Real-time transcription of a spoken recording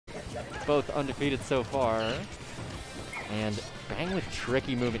both undefeated so far. And Bang with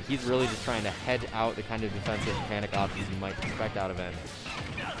tricky movement. He's really just trying to hedge out the kind of defensive panic options you might expect out of N.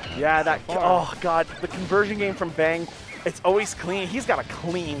 Yeah, that, oh God, the conversion game from Bang, it's always clean. He's got a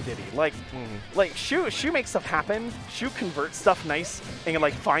clean Diddy. Like, like Shu makes stuff happen. Shu converts stuff nice and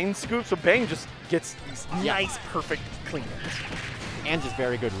like finds scoops. So Bang just gets these nice, perfect clean hits. And just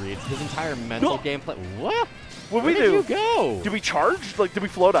very good reads. His entire mental gameplay. What? What Where did did you go? Did we charge? Like, did we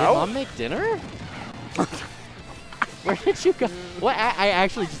float out? Did Mom make dinner? Where did you go? What? I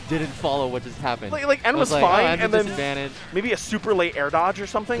actually just didn't follow what just happened. Like N was like, fine, oh, and then maybe a super late air dodge or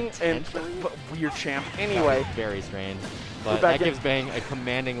something, and but weird champ. Anyway, very strange. But that gives Bang a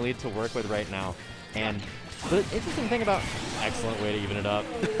commanding lead to work with right now. And the interesting thing about excellent way to even it up.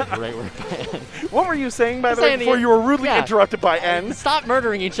 Great work by N. What were you saying, by the way, before you were rudely interrupted by N? Stop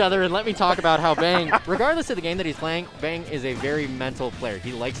murdering each other and let me talk about how Bang, regardless of the game that he's playing, Bang is a very mental player.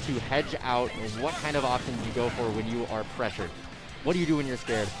 He likes to hedge out what kind of options you go for when you are pressured. What do you do when you're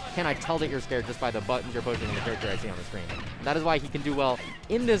scared? Can I tell that you're scared just by the buttons you're pushing and the character I see on the screen? That is why he can do well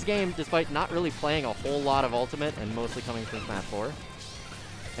in this game, despite not really playing a whole lot of Ultimate and mostly coming from Smash 4.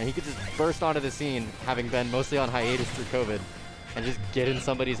 And he could just burst onto the scene, having been mostly on hiatus through COVID, and just get in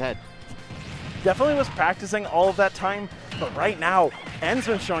somebody's head. Definitely was practicing all of that time, but right now, N's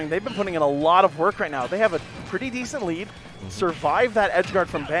been showing they've been putting in a lot of work right now. They have a pretty decent lead, survive that edge guard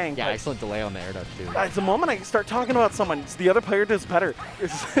from Bang. Yeah, excellent delay on the air dodge too. It's the moment I start talking about someone, the other player does better.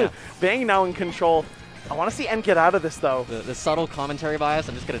 Bang now in control. I want to see N get out of this, though. The subtle commentary bias,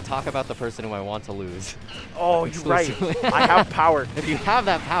 I'm just going to talk about the person who I want to lose. Oh, you're right. I have power. If you have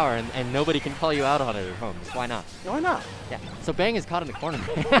that power and nobody can call you out on it at home, just why not? Why not? Yeah. So Bang is caught in the corner.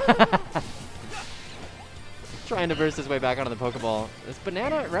 Trying to burst his way back onto the Pokeball. This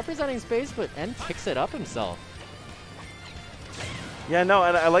Banana representing space, but N picks it up himself. Yeah, no,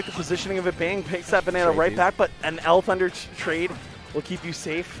 and I like the positioning of it. Bang picks that Banana right back, but an L Thunder trade will keep you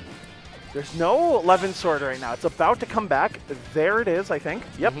safe. There's no 11 sword right now. It's about to come back. There it is, I think.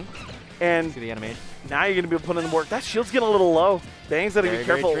 Yep. And see the animation. Now you're going to be able to put in the work. That shield's getting a little low. Bang's got to be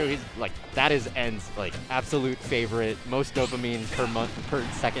careful. Very true. He's like, that is N's like absolute favorite, most dopamine per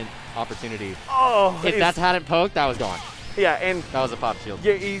second opportunity. Oh, if that hadn't poked, that was gone. Yeah, and that was a pop shield.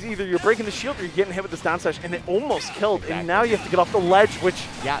 Yeah, either you're breaking the shield or you're getting hit with this down slash, and it almost killed. And now you have to get off the ledge, which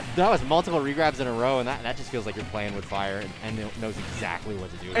that was multiple regrabs in a row, and that just feels like you're playing with fire and knows exactly what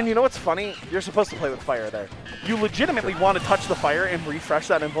to do. And you know what's funny? You're supposed to play with fire there. You legitimately want to touch the fire and refresh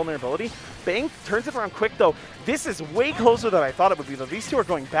that invulnerability. Bang turns it around quick though. This is way closer than I thought it would be though. These two are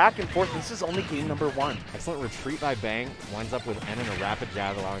going back and forth. This is only game number 1. Excellent retreat by Bang. Winds up with N in a rapid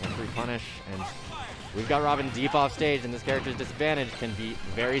jab, allowing a free punish. And we've got Robin deep off stage, and this character's disadvantage can be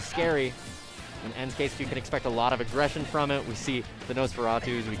very scary. In N's case, you can expect a lot of aggression from it. We see the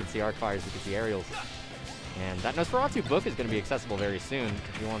Nosferatus, we can see Arc Fires, we can see Aerials. And that Nosferatu book is going to be accessible very soon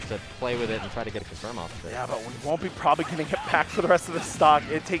if he wants to play with it and try to get a confirm off of it. Yeah, but we won't be probably getting it back for the rest of the stock.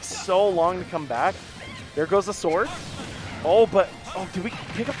 It takes so long to come back. There goes the sword. Oh, but, did we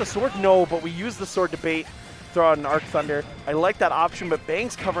pick up the sword? No, but we used the sword to bait. Throw out an Arc Thunder. I like that option, but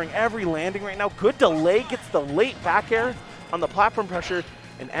Bang's covering every landing right now. Good delay, gets the late back air on the platform pressure,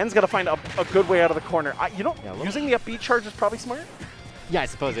 and N's got to find a good way out of the corner. Using the up B charge is probably smart. Yeah, I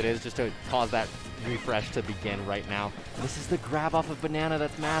suppose it is, just to cause that refresh to begin right now. This is the grab off of Banana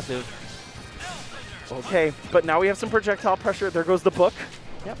that's massive. Okay, but now we have some projectile pressure. There goes the book.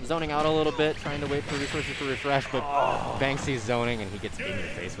 Yep, zoning out a little bit, trying to wait for resources to refresh, but Bang sees zoning, and he gets in your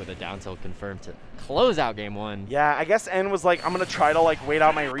face with a down tilt confirmed to close out game 1. Yeah, I guess N was like, I'm going to try to wait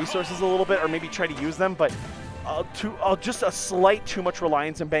out my resources a little bit, or maybe try to use them, but just a slight too much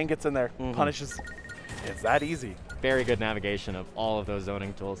reliance, and Bang gets in there. Punishes. It's that easy. Very good navigation of all of those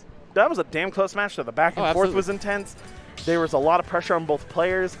zoning tools. That was a damn close match, though. The back and forth was intense. There was a lot of pressure on both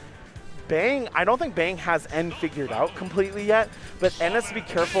players. Bang, I don't think Bang has N figured out completely yet, but N has to be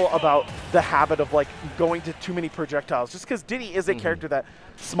careful about the habit of going to too many projectiles, just because Diddy is a character that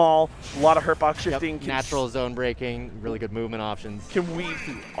small, a lot of hurtbox shifting. Natural zone breaking, really good movement options. Can weave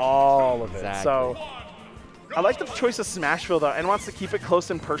through all of it. So I like the choice of Smashville, though. N wants to keep it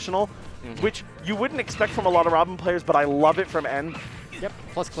close and personal, which you wouldn't expect from a lot of Robin players, but I love it from N. Yep,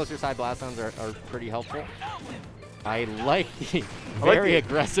 plus closer side blast zones are pretty helpful. I like the very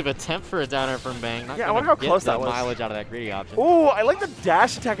aggressive attempt for a downer from Bang. Not I wonder how close that was. Mileage out of that greedy option. Oh, I like the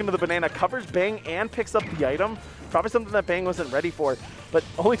dash attack into the Banana. Covers Bang and picks up the item. Probably something that Bang wasn't ready for, but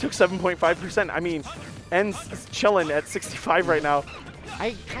only took 7.5%. I mean, N's chilling at 65 right now.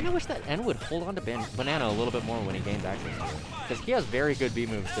 I kind of wish that N would hold on to Banana a little bit more when he gains access to it, because he has very good B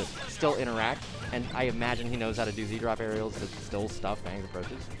moves to still interact, and I imagine he knows how to do Z-drop aerials to still stuff Bang's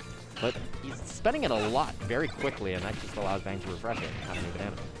approaches. but he's spending it a lot very quickly, and that just allows Bang to refresh it and have a new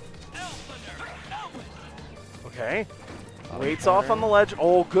banana. Okay. Waits off on the ledge.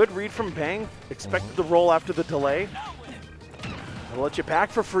 Oh, good read from Bang. Expected the roll after the delay. I'll let you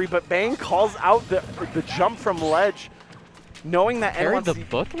back for free, but Bang calls out the jump from ledge, knowing that N wants the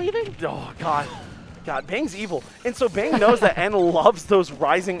book leaving? Oh, God. God, Bang's evil. And so Bang knows that N loves those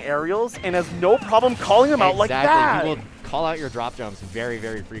rising aerials and has no problem calling them out like that. He will call out your drop jumps very,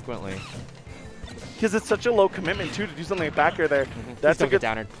 very frequently. Because it's such a low commitment, too, to do something like back air there. That's a good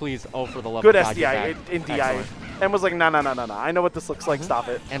downer. Please, oh, for the love good of God, SDI in DI. Excellent. And was like, no. I know what this looks like. Stop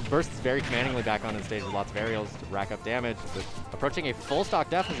it. And bursts very commandingly back on the stage with lots of aerials to rack up damage. But approaching a full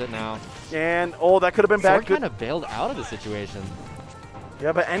stock deficit now. And, oh, that could have been bad. Sword kind of bailed out of the situation.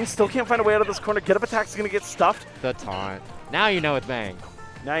 Yeah, but N still can't find a way out of this corner. Get up attack's going to get stuffed. The taunt. Now you know it's Bang.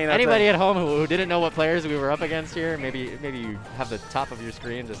 Now you know anybody at home who didn't know what players we were up against here, maybe you have the top of your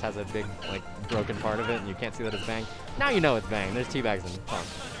screen just has a big like broken part of it and you can't see that it's Bang. Now you know it's Bang. There's teabags and taunt.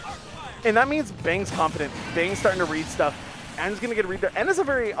 And that means Bang's confident. Bang's starting to read stuff. N's going to get a read there. N is a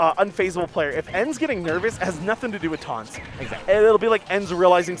very unfazable player. If N's getting nervous, it has nothing to do with taunts. Exactly. And it'll be like N's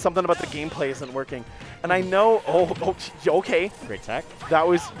realizing something about the gameplay isn't working. And I know, okay. Great tech. That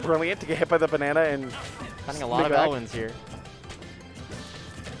was brilliant to get hit by the banana and finding a lot of L-wins here.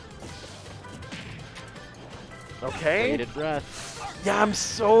 Okay. Bated breath. Yeah, I'm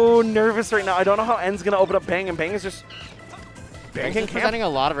so nervous right now. I don't know how N's going to open up Bang, and Bang is just... Bang's just presenting a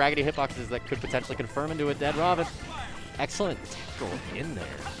lot of raggedy hitboxes that could potentially confirm into a dead Robin. Excellent tackle in there.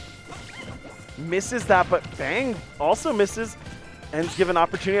 Misses that, but Bang also misses. N's given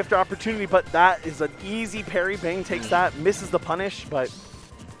opportunity after opportunity, but that is an easy parry. Bang takes that, misses the punish, but...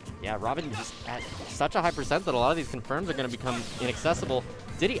 Yeah, Robin just at such a high percent that a lot of these confirms are going to become inaccessible.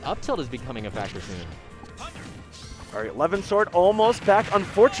 Diddy up tilt is becoming a factor soon. All right, 11 sword almost back.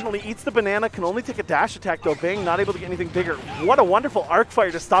 Unfortunately, eats the banana, can only take a dash attack though. Bang not able to get anything bigger. What a wonderful arc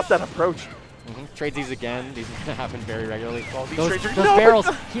fire to stop that approach. Trades these again. These happen very regularly. Oh, those barrels.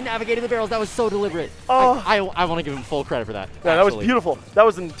 He navigated the barrels. That was so deliberate. Oh. I want to give him full credit for that. Yeah, that was beautiful. That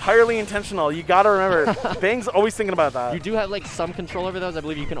was entirely intentional. You got to remember, Bang's always thinking about that. You do have like some control over those. I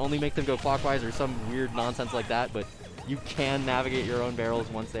believe you can only make them go clockwise or some weird nonsense like that, but you can navigate your own barrels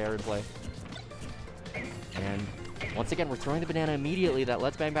once they are in play. And once again, we're throwing the banana immediately. That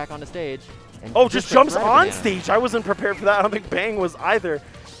lets Bang back onto stage. And oh, just jumps on stage. I wasn't prepared for that. I don't think Bang was either.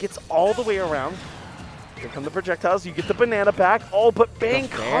 Gets all the way around. Here come the projectiles. You get the banana back. Oh, but Bang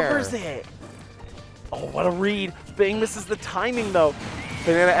covers it. Oh, what a read. Bang misses the timing, though.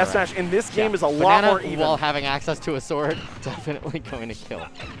 Banana S smash in this game is a lot more even. While having access to a sword, definitely going to kill.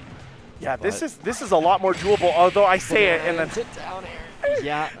 Yeah, this is a lot more doable, although I say it and then... Sit down air.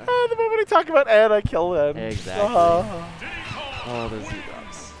 Yeah. The moment I talk about Ed, I kill him. Exactly. Oh, those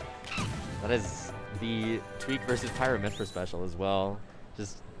Z-drops. That is the Tweak versus Pyrometra special as well.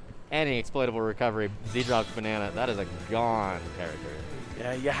 Just any exploitable recovery, Z-drops banana, that is a gone character.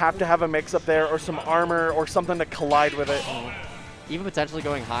 Yeah, you have to have a mix-up there or some armor or something to collide with it. Even potentially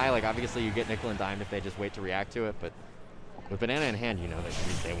going high, like obviously you get nickel and dime if they just wait to react to it, but with banana in hand, you know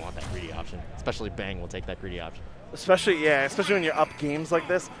they want that greedy option. Especially Bang will take that greedy option. Especially when you're up games like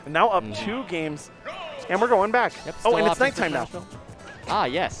this. And now up 2 games, and we're going back. Yep, oh, and it's nighttime now. Ah,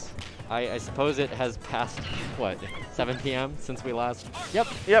 yes. I suppose it has passed, what, 7 p.m. since we last... Yep.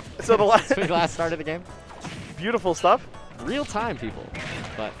 So the last... since we last started the game. Beautiful stuff. Real time, people.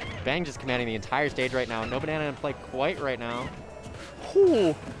 But Bang just commanding the entire stage right now. No banana in play quite right now.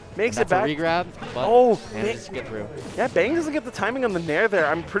 Ooh, makes it back. That's a regrab, but manages to get through. Yeah, Bang doesn't get the timing on the nair there.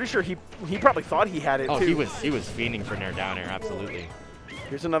 I'm pretty sure he probably thought he had it, too. He was fiending for nair down air, absolutely.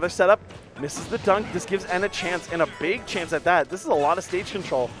 Here's another setup. Misses the dunk. This gives N a chance, and a big chance at that. This is a lot of stage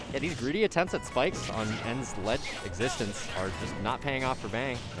control. Yeah, these greedy attempts at spikes on N's ledge existence are just not paying off for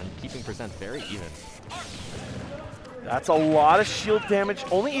Bang and keeping percent very even. That's a lot of shield damage.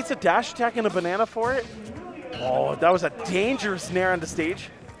 Only eats a dash attack and a banana for it. Oh, that was a dangerous nair on the stage.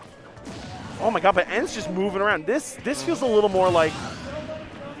 Oh my god, but N's just moving around. This feels a little more like...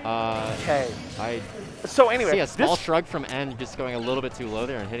 Okay. So anyway, see a small shrug from N just going a little bit too low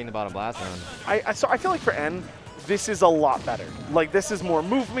there and hitting the bottom blast zone. So I feel like for N, this is a lot better. Like, this is more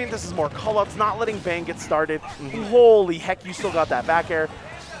movement, this is more call-outs, not letting Bang get started. Holy heck, you still got that back air.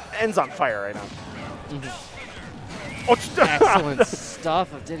 N's on fire right now. Oh, excellent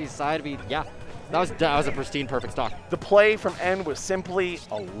stuff of Diddy's side B. Yeah, that was a pristine, perfect stock. The play from N was simply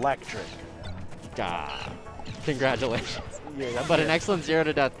electric. Congratulations. Yeah, but an excellent 0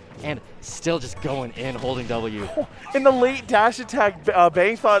 to death, and still just going in, holding W. In the late dash attack,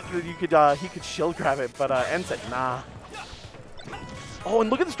 Bang thought that he could shield grab it, but N said nah. Oh, and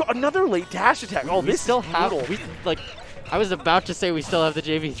look at this, another late dash attack. Oh, We this still is have, brutal. I was about to say we still have the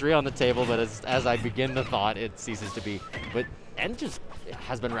JV3 on the table, but as I begin the thought, it ceases to be. But N just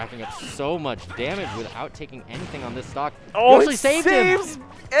has been racking up so much damage without taking anything on this stock. Oh, He actually it saved saves him.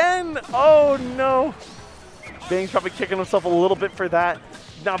 N. Oh, no. Bang's probably kicking himself a little bit for that.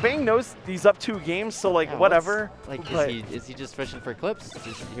 Now, Bang knows he's up 2 games, so, like, Yeah, whatever. Is he just fishing for clips?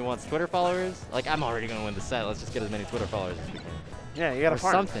 He wants Twitter followers? Like, I'm already going to win the set. Let's just get as many Twitter followers as we can. Yeah, you got to Or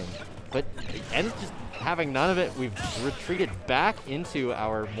farm. something. But N's just having none of it. We've retreated back into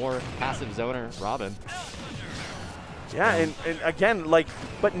our more passive zoner, Robin. Yeah, and again, like,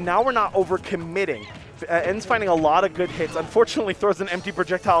 but now we're not over-committing. N's finding a lot of good hits. Unfortunately, throws an empty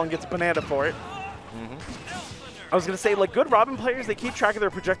projectile and gets banana for it. I was going to say, like, good Robin players, they keep track of their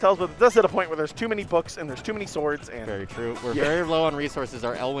projectiles, but it does hit a point where there's too many books and there's too many swords. And Very true. We're very low on resources.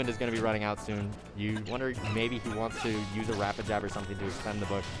 Our Elwind is going to be running out soon. You wonder maybe he wants to use a rapid jab or something to extend the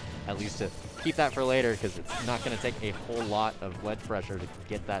book, at least to keep that for later, because it's not going to take a whole lot of ledge pressure to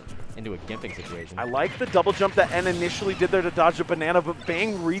get that into a gimping situation. I like the double jump that N initially did there to dodge a banana, but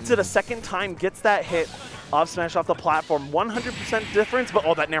Bang reads it a second time, gets that hit, off smash off the platform. 100% difference, but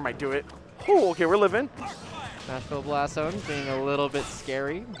oh, that Nair might do it. Oh, okay, we're living. Nashville Blast Zone being a little bit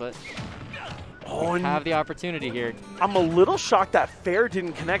scary, but Oh, and have the opportunity here. I'm a little shocked that Fair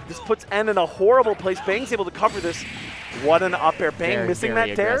didn't connect. This puts N in a horrible place. Bang's able to cover this. What an up air. Bang Very, missing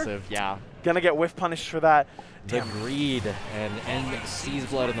very that dare. aggressive. Yeah. Gonna get whiff punished for that. The Damn. greed and sees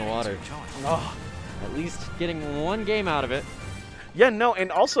blood in the water. Oh. At least getting one game out of it. Yeah, no,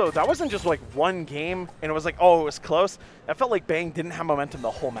 and also, that wasn't just like one game, and it was like, oh, it was close. I felt like Bang didn't have momentum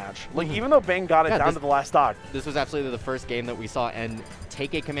the whole match. Like, even though Bang got it down to the last stock. This was absolutely the first game that we saw N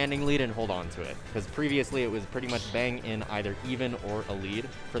take a commanding lead and hold on to it. Because previously it was pretty much Bang in either even or a lead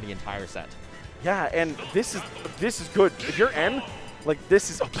for the entire set. Yeah, and this is good. If you're N, like, this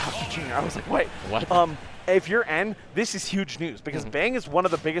is, oh, Bowser Jr. I was like, wait. What? If you're N, this is huge news, because Bang is one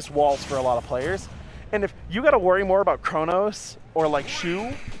of the biggest walls for a lot of players. And if you got to worry more about Kronos or like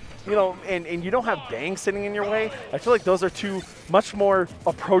Shu, you know, and you don't have Bang sitting in your way, I feel like those are two much more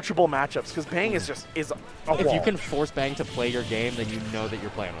approachable matchups, because Bang is a wall. If you can force Bang to play your game, then you know that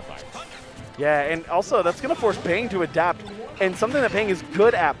you're playing with fire. Yeah, and also that's going to force Bang to adapt, and something that Bang is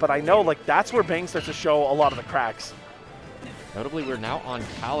good at, but I know like that's where Bang starts to show a lot of the cracks. Notably, we're now on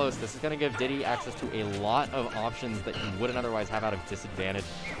Kalos. This is going to give Diddy access to a lot of options that he wouldn't otherwise have out of disadvantage.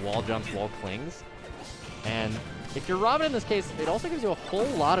 Wall jumps, wall clings. And if you're Robin in this case, it also gives you a whole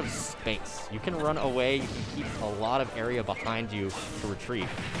lot of space. You can run away, you can keep a lot of area behind you to retreat.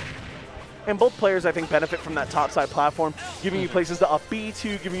 And both players, I think, benefit from that topside platform, giving you places to up B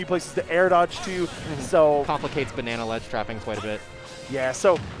to, giving you places to air dodge to. So Complicates banana ledge trapping quite a bit. yeah,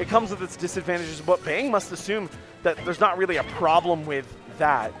 so it comes with its disadvantages, but Bang must assume that there's not really a problem with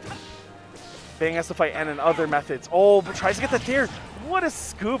that. Bang has to fight N and other methods. Oh, but tries to get that dare. What a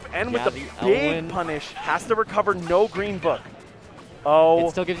scoop. N with the big Elwind punish. Has to recover, no green book. Oh.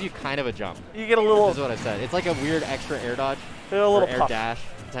 It still gives you kind of a jump. You get a little... This is what I said. It's like a weird extra air dodge. A little or air puff. dash,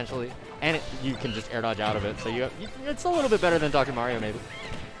 potentially. And you can just air dodge out of it. So it's a little bit better than Dr. Mario, maybe.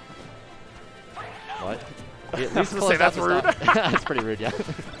 What? At least I was gonna say, that's rude. That's pretty rude, yeah.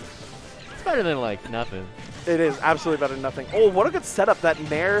 It's better than, like, nothing. It is absolutely better than nothing. Oh, what a good setup. That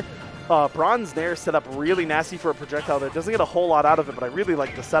Nair, Bronze Nair set up really nasty for a projectile that doesn't get a whole lot out of it, but I really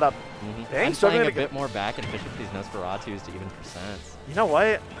like the setup. I'm playing a bit more back and fish with these Nosferatus to even percents. You know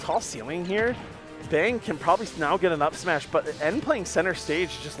what? Tall ceiling here. Bang can probably now get an up smash, but N playing center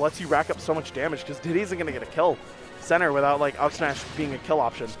stage just lets you rack up so much damage, because Diddy isn't going to get a kill center without like up smash being a kill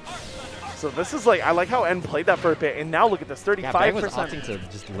option. So this is like, I like how N played that for a bit, and now look at this, 35%. Yeah, Bang was opting to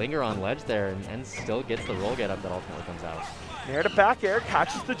just linger on ledge there, and N still gets the roll get up that ultimately comes out. Nair to back air,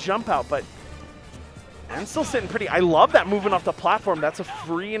 catches the jump out, but N's still sitting pretty. I love that movement off the platform. That's a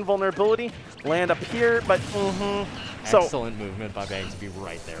free invulnerability. Land up here, but So, excellent movement by Bang to be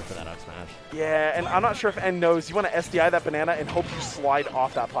right there for that up smash. Yeah, and I'm not sure if N knows. You want to SDI that banana and hope you slide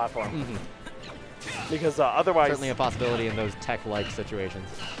off that platform. Because otherwise... Certainly a possibility in those tech-like situations.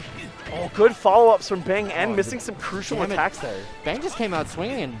 Oh, good follow-ups from Bang, and Oh, missing some crucial damn it. attacks there. Bang just came out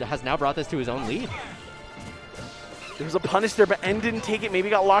swinging and has now brought this to his own lead. There was a punish there, but N didn't take it. Maybe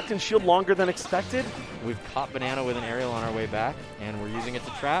got locked in shield longer than expected. We've caught Banana with an aerial on our way back, and we're using it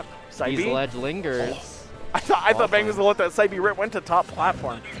to trap. Side His B? ledge lingers. I thought Bang was going to let that side B rip, went to top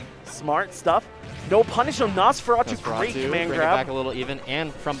platform. Smart stuff. No punish, no Nosferatu. Great Nosferatu, command bring grab. it back a little even,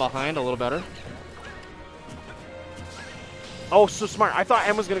 and from behind a little better. Oh, so smart. I thought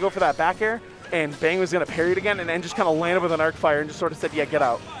N was going to go for that back air, and Bang was going to parry it again, and N just kind of landed with an arc fire and just sort of said, yeah, get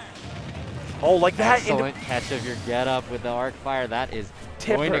out. Oh, like that. Excellent catch of your get up with the arc fire. That is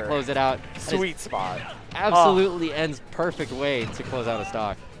going to Tipper. close it out. Sweet spot. Absolutely ends perfect way to close out a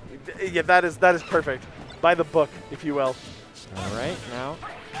stock. Yeah, that is perfect. By the book, if you will. All right, now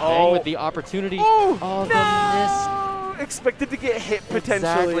Bang with the opportunity. Oh, the miss. Expected to get hit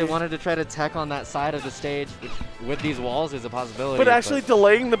potentially. Exactly, wanted to try to tech on that side of the stage, which with these walls is a possibility. But actually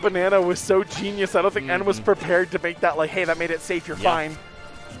delaying the banana was so genius. I don't think N was prepared to make that like, hey, that made it safe, you're fine.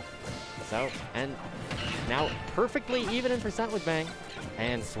 So, and now perfectly even in percent with Bang,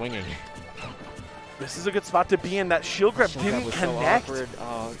 and swinging. This is a good spot to be in. That shield grab didn't connect. So awkward.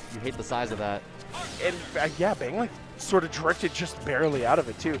 Oh, you hate the size of that. And yeah, Bang like sort of drifted just barely out of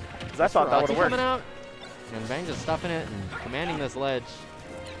it too, because I thought that would have worked. Coming out, and Bang just stuffing it and commanding this ledge.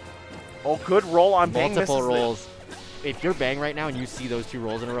 Oh, good roll on Bang. Multiple rolls. If you're Bang right now and you see those 2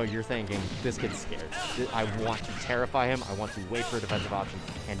 rolls in a row, you're thinking, this kid's scared. I want to terrify him. I want to wait for a defensive option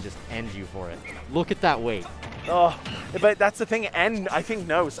and just end you for it. Look at that wait. Oh, but that's the thing. N, I think,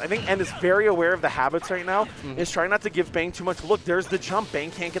 knows. I think N is very aware of the habits right now. Is trying not to give Bang too much. Look, there's the jump.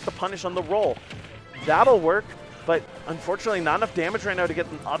 Bang can't get the punish on the roll. That'll work, but unfortunately not enough damage right now to get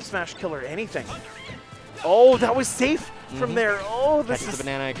an up smash kill or anything. Oh, that was safe from there. Oh, this Catches is the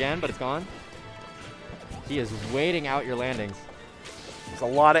banana again, but it's gone. He is waiting out your landings. There's a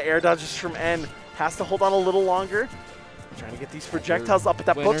lot of air dodges from N. Has to hold on a little longer. Trying to get these projectiles up, but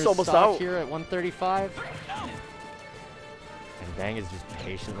that book's almost out. Here at 135. And Bang is just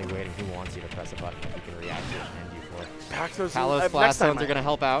patiently waiting. He wants you to press a button that he can react to and end you for. Back throws. Kalos blast zones are going to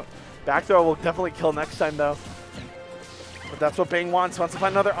help out. Back throw will definitely kill next time, though. But that's what Bang wants. Wants to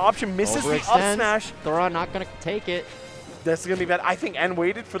find another option. Misses the up smash. Thoron not going to take it. This is going to be bad. I think N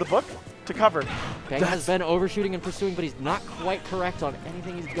waited for the book to cover. Bang has been overshooting and pursuing, but he's not quite correct on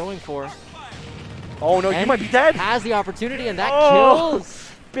anything he's going for. Oh, no, you might be dead. Has the opportunity, and that kills.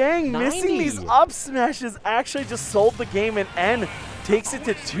 Bang, missing these up smashes actually just sold the game, and N takes it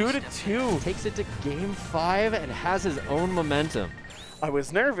to 2-2. Takes it to game 5 and has his own momentum. I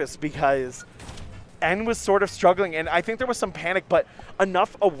was nervous because N was sort of struggling, and I think there was some panic, but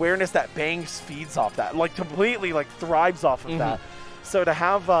enough awareness that Bang feeds off that, like completely like thrives off of that. So to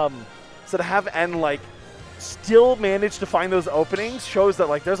have N like still manage to find those openings shows that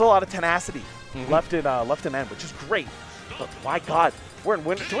like there's a lot of tenacity left in N, which is great. But my God, we're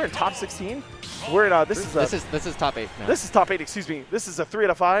in top 16. We're in this is top 8 now. This is top 8. Excuse me. This is a 3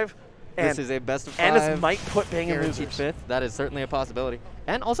 out of 5. And this is a best of 5. And might put Bang in losers. 5th. That is certainly a possibility.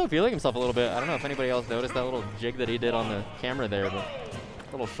 And also feeling himself a little bit. I don't know if anybody else noticed that little jig that he did on the camera there, the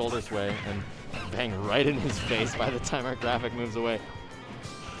little shoulder sway, and Bang right in his face by the time our graphic moves away.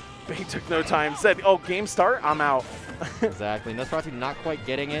 Bang took no time. Said, "Oh, game start. I'm out." Exactly. Nosferatu not quite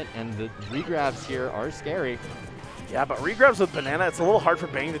getting it, and the regrabs here are scary. Yeah, but regrabs with banana, it's a little hard for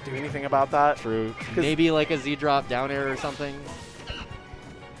Bang to do anything about that. True. Maybe like a Z drop down air or something.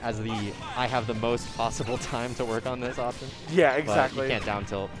 As I have the most possible time to work on this option. Yeah, exactly. But you can't down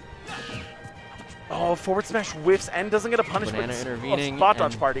tilt. Oh, forward smash whiffs and doesn't get a punishment. Banana intervening. Spot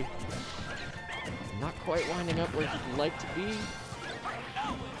dodge party. Not quite winding up where he'd like to be.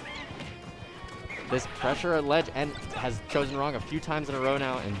 This pressure at ledge and has chosen wrong a few times in a row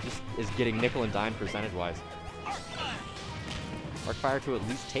now and just is getting nickel and dime percentage-wise. Arcfire to at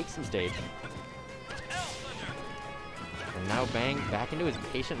least take some stage. And now Bang back into his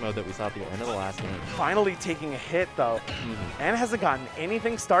patient mode that we saw at the end of the last game. Finally taking a hit, though. And hasn't gotten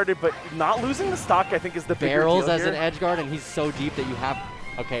anything started, but not losing the stock, I think, is the bigger barrels deal as here. an edge guard, and he's so deep that you have...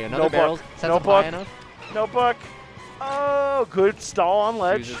 Okay, another no barrels. Book. Sets no up book. high enough. No book. Oh, good stall on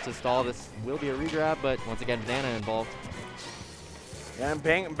ledge. Chooses to stall. This will be a regrab, but once again, banana involved. Yeah, and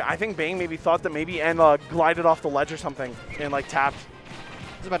Bang, I think Bang maybe thought that maybe N glided off the ledge or something and like tapped.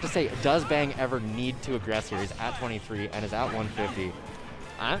 I was about to say, does Bang ever need to aggress here? He's at 23 and is at 150.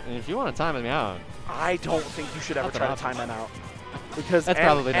 If you want to time him out, I don't think you should ever try to time N out. Because that's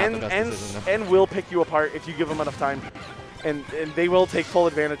probably not the best decision. N will pick you apart if you give them enough time. And they will take full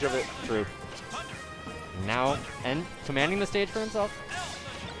advantage of it. True. Now, N commanding the stage for himself.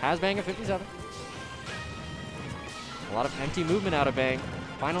 Has Bang at 57. A lot of empty movement out of Bang.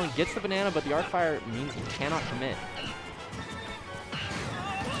 Finally gets the banana, but the arc fire means he cannot commit.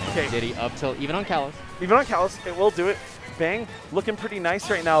 Okay. Diddy up tilt, even on Kalos. Even on Kalos, it will do it. Bang looking pretty nice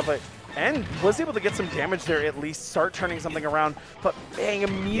right now, but N was able to get some damage there at least, start turning something around, but Bang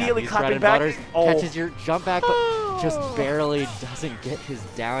immediately clapping back. Catches your jump back, but just barely doesn't get his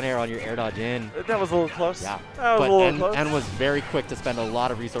down air on your air dodge in. That was a little close. Yeah, that was a little close. N was very quick to spend a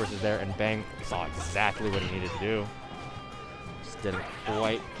lot of resources there, and Bang saw exactly what he needed to do. Just didn't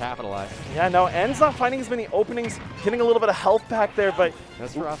quite capitalize. Yeah, no, N's not finding as many openings, getting a little bit of health back there, but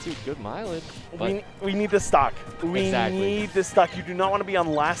That's for Ratsu, good mileage. we need this stock. We Exactly. need this stock. You do not want to be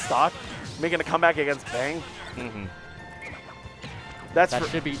on last stock, making a comeback against Bang. Mm-hmm. That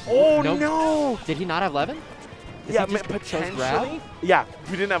should be. Oh, nope. no! Did he not have 11? Yeah, potentially. Yeah,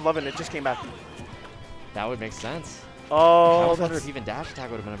 we didn't have 11. It just came back. That would make sense. I Oh, was wondering if even dash attack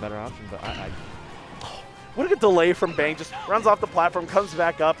would have been a better option, but what a good delay from Bang. Just runs off the platform, comes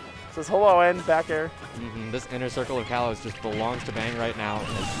back up, says hello, N, back air. This inner circle of Kalos just belongs to Bang right now.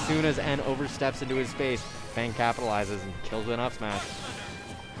 And as soon as N oversteps into his space, Bang capitalizes and kills with an up smash.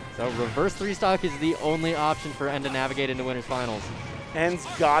 So reverse 3-stock is the only option for N to navigate into winners finals. N's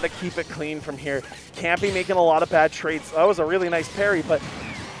got to keep it clean from here. Can't be making a lot of bad trades. That was a really nice parry, but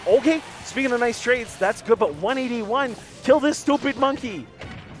okay, speaking of nice trades, that's good, but 181, kill this stupid monkey.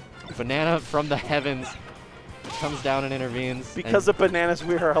 Banana from the heavens comes down and intervenes. Because of bananas,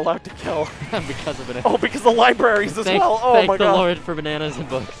 we are allowed to kill. Because of bananas. Oh, because of libraries as well. Oh thank my the god. Lord for bananas and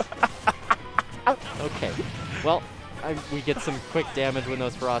books. Okay, well, we get some quick damage with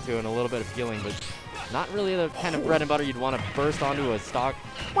Nosferatu and a little bit of healing, but not really the kind of bread and butter you'd want to burst onto a stock.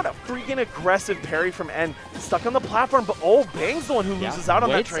 What a freaking aggressive parry from N. Stuck on the platform, but oh, Bang's the one who loses out on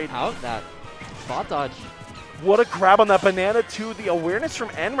that trade. Out that spot dodge. What a grab on that banana too. The awareness from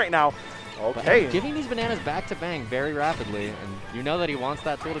N right now. Okay. But giving these bananas back to Bang very rapidly, and you know that he wants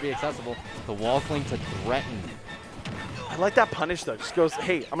that tool to be accessible. The wall cling to threaten. I like that punish though. Just goes,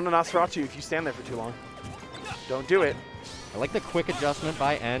 hey, I'm gonna Nosferatu you if you stand there for too long. Don't do it. I like the quick adjustment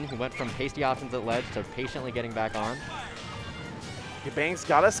by N, who went from hasty options at ledge to patiently getting back on. Okay, Bang's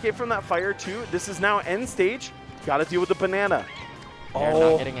gotta escape from that fire too. This is now end stage. Gotta deal with the banana. They're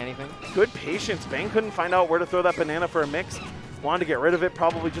not getting anything. Good patience. Bang couldn't find out where to throw that banana for a mix. Wanted to get rid of it,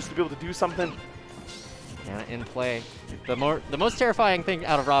 probably just to be able to do something. And in play. The most terrifying thing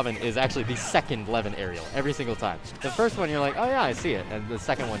out of Robin is actually the second Levin aerial every single time. The first one you're like, oh yeah, I see it, and the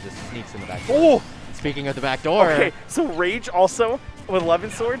second one just sneaks in the back door. Oh! Speaking of the back door. Okay, so Rage also with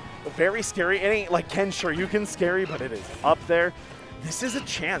Levin Sword, very scary. It ain't like Ken Shoryuken scary, but it is up there. This is a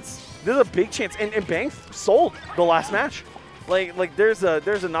chance. This is a big chance, and Bang sold the last match. Like there's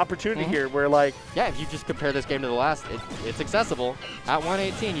an opportunity here where like yeah, if you just compare this game to the last, it's accessible at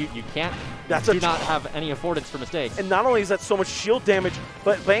 118. You can't do not have any affordance for mistakes. And not only is that so much shield damage,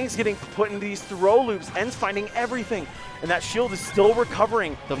 but Bang's getting put into these throw loops. N's finding everything, and that shield is still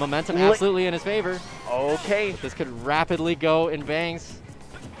recovering. The momentum absolutely in his favor. Okay, This could rapidly go in Bang's.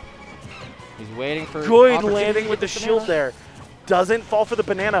 He's waiting for good landing with the shield there. Doesn't fall for the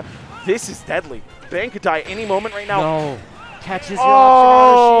banana. This is deadly. Bang could die any moment right now. No. Catches your option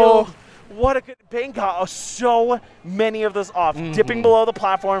out of shield. What a good Bang got so many of those off. Dipping below the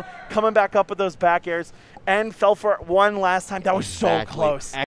platform, coming back up with those back airs, and fell for it one last time. That was so close.